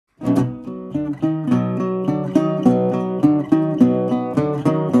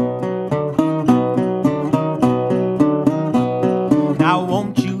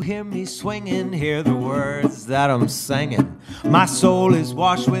that I'm singing. My soul is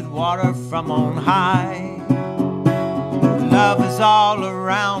washed with water from on high. Love is all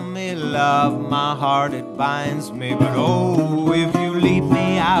around me, love, my heart, it binds me. But oh, if you leave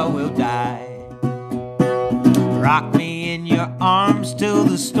me, I will die. Rock me in your arms till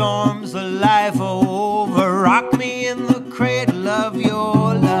the storms of life are over. Rock me in the cradle of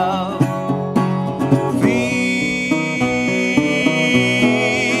your love. Feed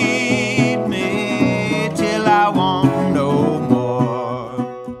me till I want no more.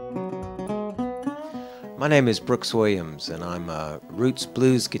 My name is Brooks Williams, and I'm a roots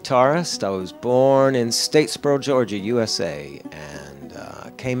blues guitarist. I was born in Statesboro, Georgia, USA, and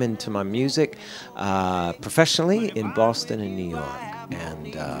came into my music professionally in Boston and New York.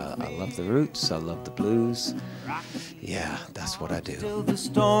 And I love the roots, I love the blues. Yeah, that's what I do. Till the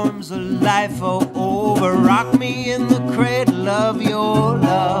storms of life are over, rock me in the cradle of your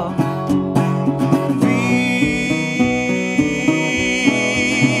love. Feed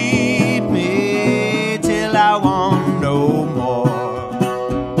me till I want no more.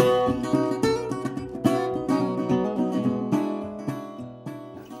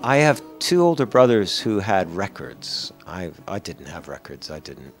 I have two older brothers who had records. I didn't have records. I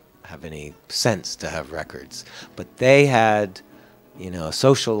didn't have any sense to have records. But they had, you know, a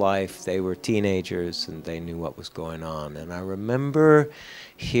social life. They were teenagers and they knew what was going on. And I remember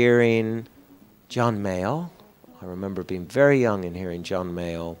hearing John Mayall. I remember being very young and hearing John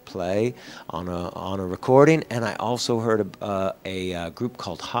Mayall play on a recording. And I also heard a group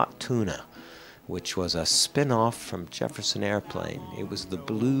called Hot Tuna, which was a spin-off from Jefferson Airplane. It was the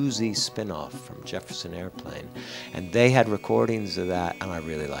bluesy spin-off from Jefferson Airplane. And they had recordings of that, and I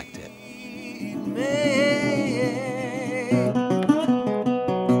really liked it.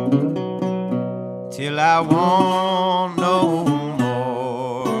 Till I want no more.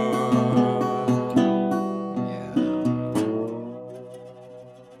 Yeah.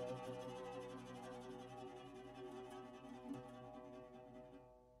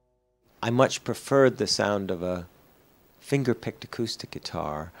 I much preferred the sound of a finger-picked acoustic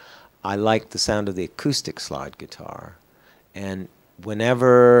guitar. I liked the sound of the acoustic slide guitar. And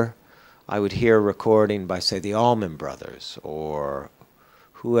whenever I would hear a recording by, say, the Allman Brothers or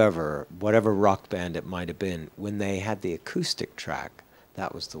whoever, whatever rock band it might have been, when they had the acoustic track,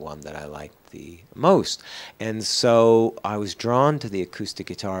 that was the one that I liked the most. And so I was drawn to the acoustic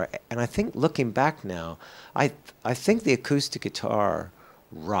guitar. And I think looking back now, I think the acoustic guitar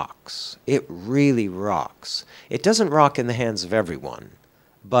rocks. It really rocks. It doesn't rock in the hands of everyone,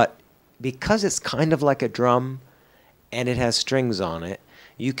 but because it's kind of like a drum and it has strings on it,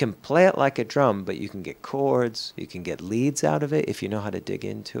 you can play it like a drum, but you can get chords, you can get leads out of it if you know how to dig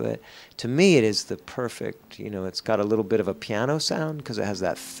into it. To me, it is the perfect, you know, it's got a little bit of a piano sound because it has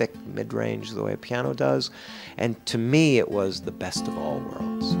that thick mid-range the way a piano does. And to me, it was the best of all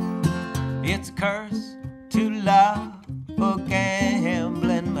worlds. It's a curse to love a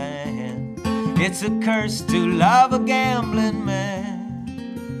gambling man. It's a curse to love a gambling man.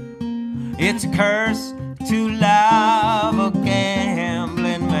 It's a curse to love a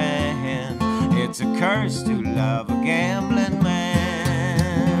gambling man. It's a curse to love a gambling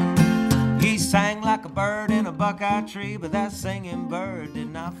man. He sang like a bird in a buckeye tree, but that singing bird did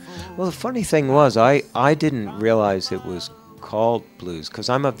not fool. Well, the funny thing was, I didn't realize it was called blues, because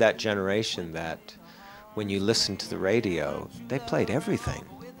I'm of that generation that when you listen to the radio, they played everything.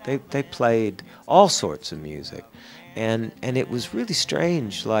 They played all sorts of music. And it was really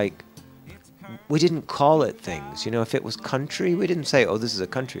strange, like, we didn't call it things. You know, if it was country, we didn't say, oh, this is a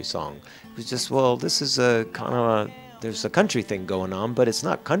country song. It was just, well, this is a kind of a, there's a country thing going on, but it's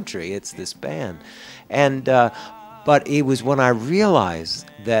not country, it's this band. And, but it was when I realized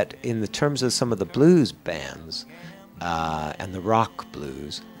that in the terms of some of the blues bands and the rock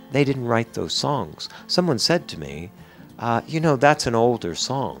blues, they didn't write those songs. Someone said to me, you know, that's an older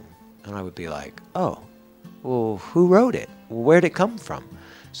song. And I would be like, oh, well, who wrote it? Well, where'd it come from?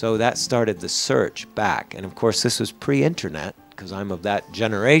 So that started the search back. And of course, this was pre-internet, because I'm of that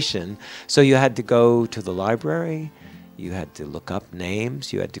generation. So you had to go to the library, you had to look up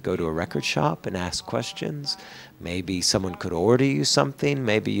names, you had to go to a record shop and ask questions. Maybe someone could order you something,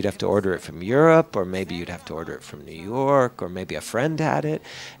 maybe you'd have to order it from Europe, or maybe you'd have to order it from New York, or maybe a friend had it.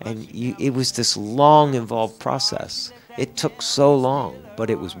 And it was this long, involved process. It took so long, but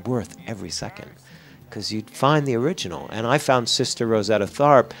it was worth every second, because you'd find the original. And I found Sister Rosetta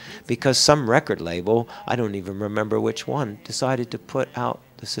Tharpe because some record label, I don't even remember which one, decided to put out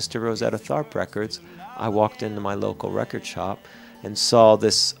the Sister Rosetta Tharpe records. I walked into my local record shop and saw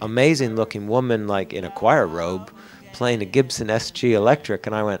this amazing looking woman, like in a choir robe, playing a Gibson SG Electric,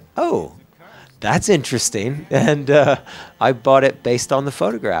 and I went, oh, that's interesting. And I bought it based on the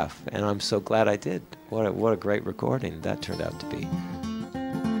photograph, and I'm so glad I did. What a great recording that turned out to be.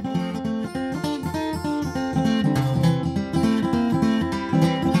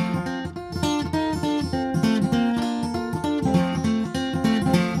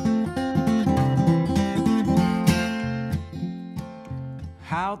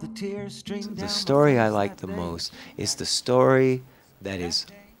 The story I like the most is the story that is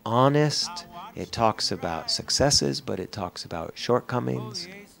honest. It talks about successes, but it talks about shortcomings,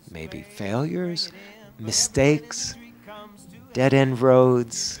 maybe failures, mistakes, dead-end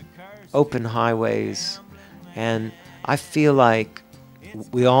roads, open highways. And I feel like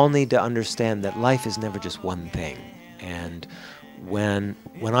we all need to understand that life is never just one thing. And when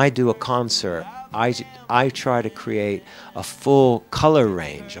I do a concert, I try to create a full color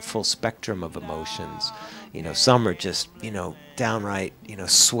range, a full spectrum of emotions. You know, some are just, you know, downright, you know,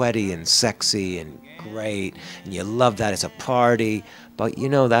 sweaty and sexy and great, and you love that as a party. But you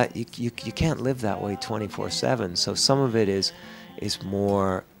know that you can't live that way 24/7. So some of it is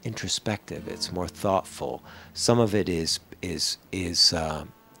more introspective. It's more thoughtful. Some of it is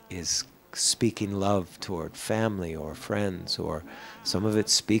speaking love toward family or friends, or some of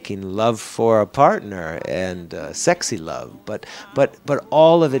it's speaking love for a partner and sexy love. But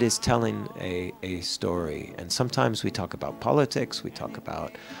all of it is telling a story. And sometimes we talk about politics. We talk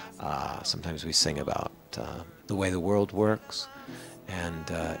about sometimes we sing about the way the world works. And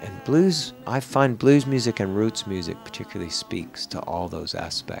blues, I find blues music and roots music particularly speaks to all those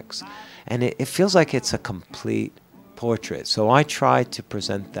aspects. And it feels like it's a complete portrait. So I try to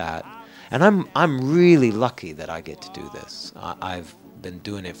present that. And I'm really lucky that I get to do this. I've been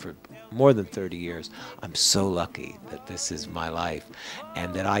doing it for more than 30 years. I'm so lucky that this is my life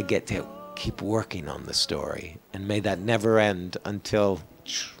and that I get to keep working on the story. And may that never end until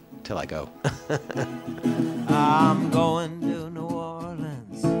I go. I'm going to New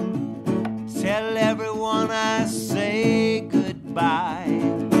Orleans. Tell everyone I say goodbye.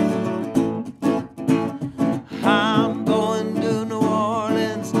 I'm going to New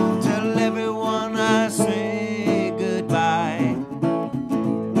Orleans. Tell everyone I say goodbye.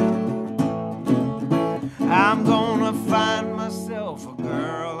 I'm gonna find myself a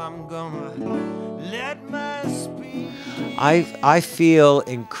girl. I'm gonna let my speed. I feel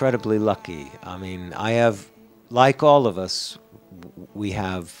incredibly lucky. I mean, I have, like all of us, we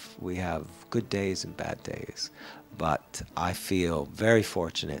have good days and bad days. But I feel very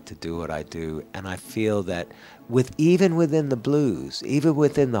fortunate to do what I do, and I feel that even within the blues, even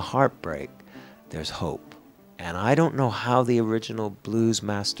within the heartbreak, there's hope. And I don't know how the original blues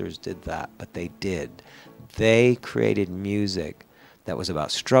masters did that, but they did. They created music that was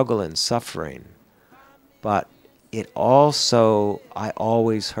about struggle and suffering, but it also, I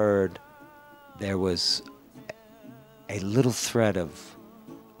always heard there was a little thread of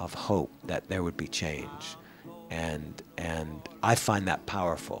hope that there would be change. And I find that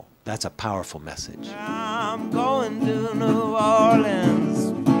powerful. That's a powerful message. I'm going to New Orleans.